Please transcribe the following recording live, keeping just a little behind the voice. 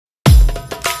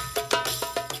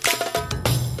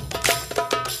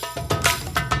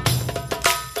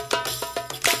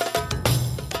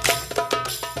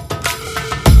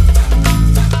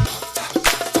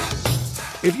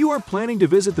If you are planning to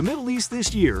visit the Middle East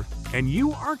this year and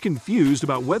you are confused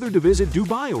about whether to visit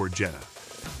Dubai or Jeddah,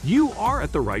 you are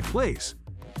at the right place.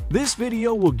 This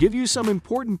video will give you some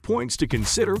important points to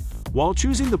consider while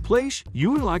choosing the place you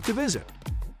would like to visit.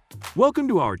 Welcome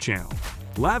to our channel,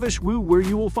 Lavish Woo, where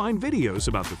you will find videos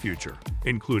about the future,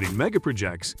 including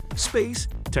megaprojects, space,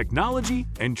 technology,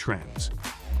 and trends.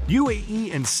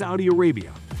 UAE and Saudi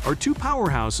Arabia are two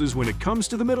powerhouses when it comes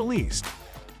to the Middle East.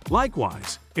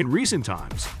 Likewise, in recent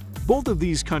times, both of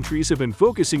these countries have been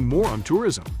focusing more on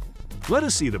tourism. Let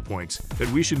us see the points that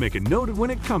we should make a note of when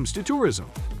it comes to tourism.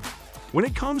 When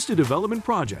it comes to development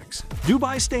projects,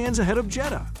 Dubai stands ahead of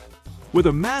Jeddah. With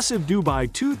a massive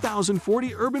Dubai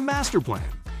 2040 urban master plan,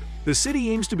 the city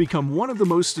aims to become one of the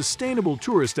most sustainable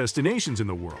tourist destinations in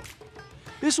the world.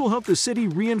 This will help the city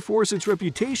reinforce its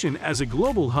reputation as a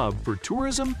global hub for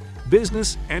tourism,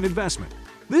 business, and investment.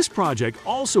 This project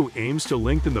also aims to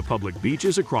lengthen the public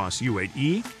beaches across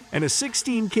UAE and a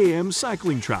 16 km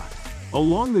cycling track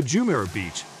along the Jumeirah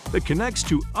beach that connects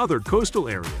to other coastal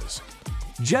areas.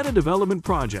 Jeddah Development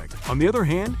Project, on the other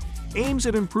hand, aims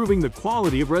at improving the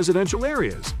quality of residential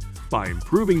areas by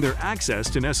improving their access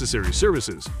to necessary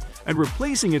services and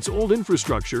replacing its old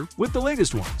infrastructure with the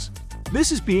latest ones.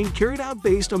 This is being carried out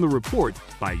based on the report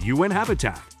by UN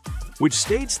Habitat, which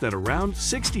states that around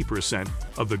 60%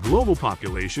 of the global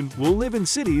population will live in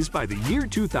cities by the year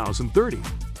 2030.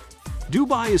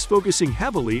 Dubai is focusing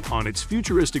heavily on its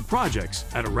futuristic projects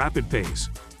at a rapid pace.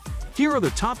 Here are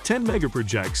the top 10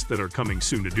 megaprojects that are coming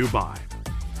soon to Dubai.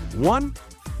 1.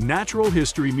 Natural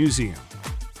History Museum.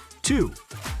 2.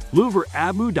 Louvre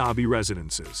Abu Dhabi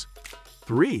Residences.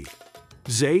 3.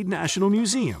 Zaid National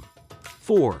Museum.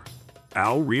 4.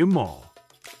 Al Riyam Mall.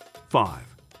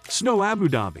 5. Snow Abu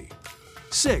Dhabi.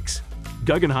 6.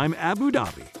 Guggenheim Abu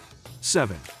Dhabi.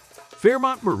 7.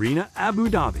 Fairmont Marina Abu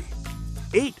Dhabi.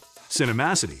 8.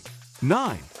 Cinemacity.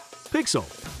 9. Pixel.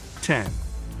 10.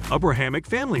 Upper Hammock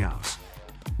Family House.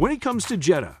 When it comes to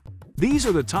Jeddah, these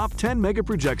are the top 10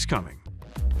 megaprojects coming.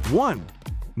 1.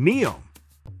 Neom.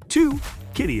 2.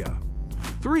 Qiddiya.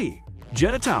 3.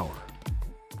 Jeddah Tower.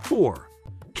 4.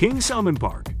 King Salman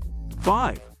Park.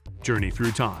 5. Journey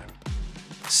Through Time.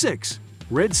 6.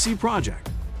 Red Sea Project.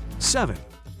 7.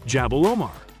 Jabal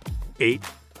Omar. 8.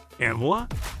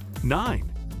 Anwala.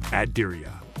 9. Ad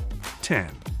Diriyah. 10.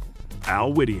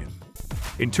 Al Widian.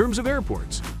 In terms of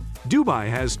airports, Dubai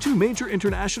has two major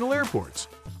international airports,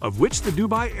 of which the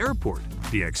Dubai Airport,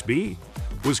 DXB,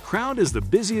 was crowned as the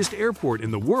busiest airport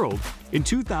in the world in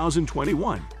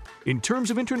 2021 in terms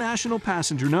of international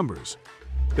passenger numbers.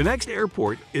 The next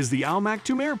airport is the Al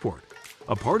Maktoum Airport,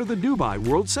 a part of the Dubai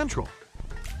World Central.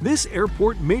 This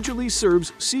airport majorly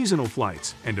serves seasonal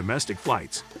flights and domestic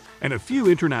flights, and a few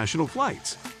international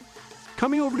flights.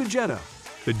 Coming over to Jeddah,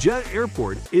 the Jeddah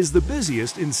Airport is the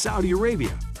busiest in Saudi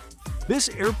Arabia. This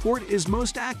airport is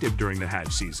most active during the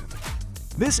Hajj season.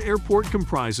 This airport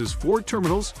comprises 4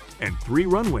 terminals and 3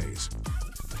 runways.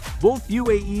 Both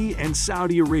UAE and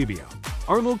Saudi Arabia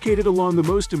are located along the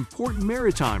most important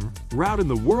maritime route in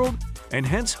the world and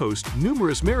hence host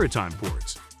numerous maritime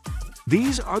ports.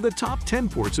 These are the top 10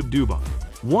 ports of Dubai.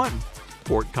 1.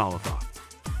 Port Khalifa.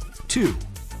 2.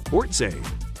 Port Zaid.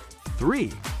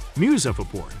 3. Muzaffar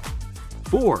Port.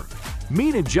 4.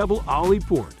 Mina Jebel Ali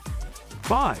Port.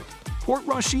 5. Port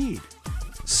Rashid.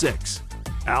 6.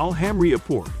 Al Hamriya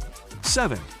Port.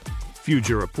 7.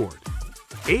 Fujairah Port.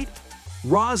 8.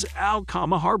 Ras Al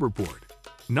Khaimah Harbor Port.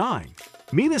 9.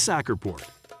 Mina Sakar Port.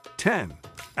 10.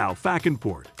 Al Fakan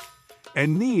Port.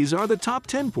 And these are the top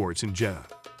 10 ports in Jeddah.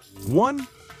 1.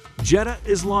 Jeddah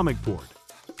Islamic Port.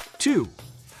 2.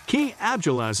 King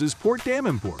Abdulaziz Port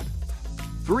Dammam Port.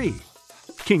 3.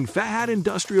 King Fahad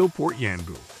Industrial Port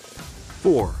Yanbu.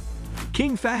 4.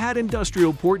 King Fahad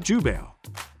Industrial Port Jubail.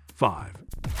 5.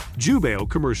 Jubail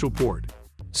Commercial Port.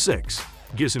 6.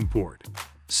 Gisan Port.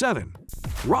 7.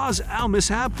 Ras Al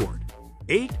Mishab Port.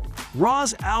 8.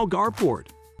 Ras Al Gar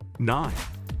Port. 9.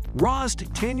 Ras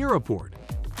Tanura Port.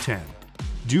 10.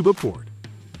 Juba Port.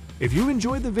 If you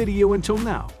enjoyed the video until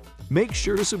now, make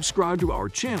sure to subscribe to our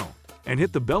channel and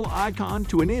hit the bell icon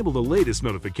to enable the latest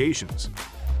notifications.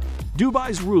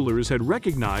 Dubai's rulers had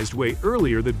recognized way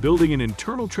earlier that building an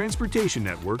internal transportation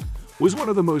network was one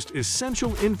of the most essential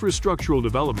infrastructural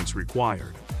developments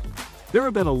required. There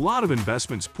have been a lot of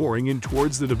investments pouring in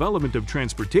towards the development of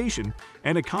transportation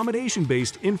and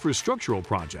accommodation-based infrastructural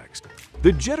projects.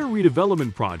 The Jeddah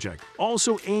Redevelopment Project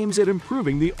also aims at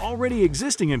improving the already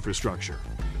existing infrastructure,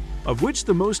 of which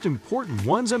the most important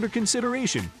ones under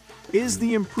consideration is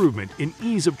the improvement in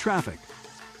ease of traffic.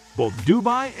 Both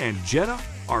Dubai and Jeddah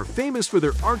are famous for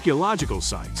their archaeological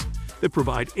sites that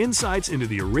provide insights into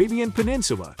the Arabian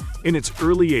Peninsula in its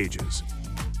early ages.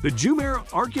 The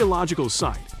Jumeirah Archaeological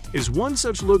Site is one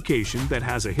such location that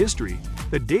has a history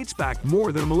that dates back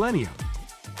more than a millennium.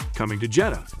 Coming to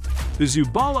Jeddah, the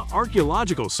Zubaylah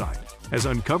Archaeological Site has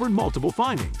uncovered multiple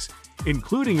findings,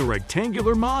 including a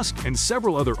rectangular mosque and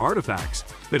several other artifacts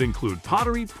that include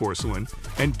pottery, porcelain,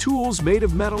 and tools made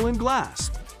of metal and glass.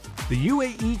 The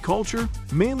UAE culture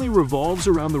mainly revolves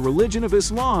around the religion of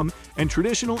Islam and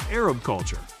traditional Arab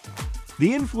culture.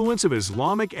 The influence of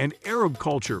Islamic and Arab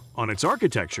culture on its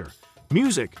architecture,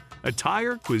 music,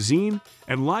 attire, cuisine,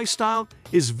 and lifestyle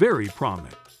is very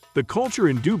prominent. The culture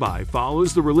in Dubai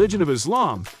follows the religion of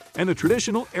Islam and the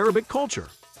traditional Arabic culture.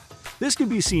 This can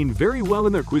be seen very well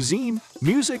in their cuisine,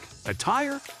 music,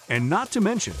 attire, and not to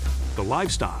mention the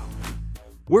lifestyle.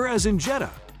 Whereas in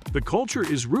Jeddah, the culture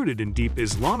is rooted in deep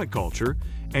Islamic culture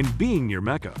and being near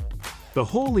Mecca, the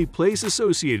holy place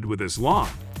associated with Islam,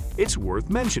 it's worth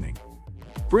mentioning.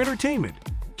 For entertainment,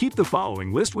 keep the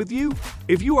following list with you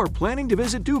if you are planning to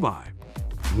visit Dubai.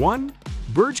 1.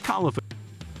 Burj Khalifa.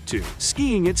 2.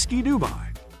 Skiing at Ski Dubai.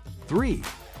 3.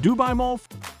 Dubai Mall.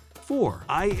 4.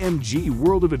 IMG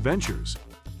World of Adventures.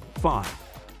 5.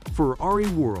 Ferrari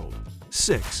World.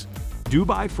 6.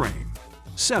 Dubai Frame.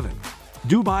 7.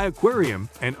 Dubai Aquarium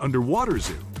and Underwater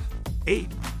Zoo. 8.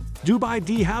 Dubai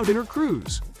Dhow Dinner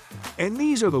Cruise. And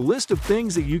these are the list of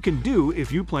things that you can do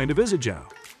if you plan to visit Jeddah.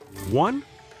 1.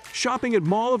 Shopping at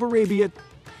Mall of Arabia.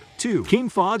 2. King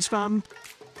Fahd's Fountain.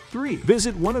 3.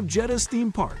 Visit one of Jeddah's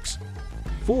theme parks.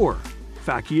 4.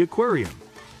 Faki Aquarium.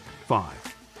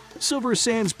 5. Silver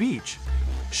Sands Beach.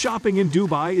 Shopping in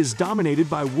Dubai is dominated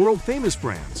by world-famous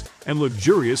brands and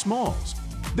luxurious malls.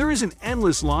 There is an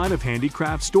endless line of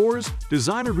handicraft stores,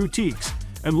 designer boutiques,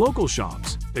 and local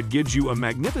shops that gives you a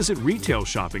magnificent retail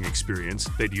shopping experience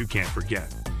that you can't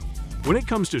forget. When it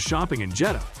comes to shopping in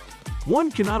Jeddah,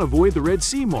 one cannot avoid the Red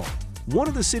Sea Mall, one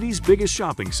of the city's biggest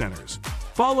shopping centers,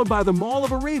 followed by the Mall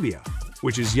of Arabia,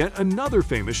 which is yet another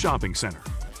famous shopping center.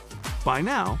 By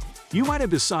now, you might have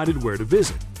decided where to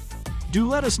visit. Do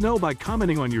let us know by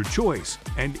commenting on your choice,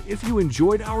 and if you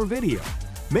enjoyed our video,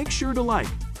 make sure to like,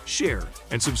 share,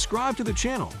 and subscribe to the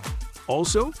channel.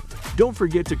 Also, don't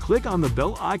forget to click on the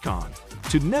bell icon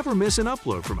to never miss an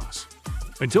upload from us.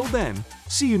 Until then,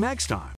 see you next time.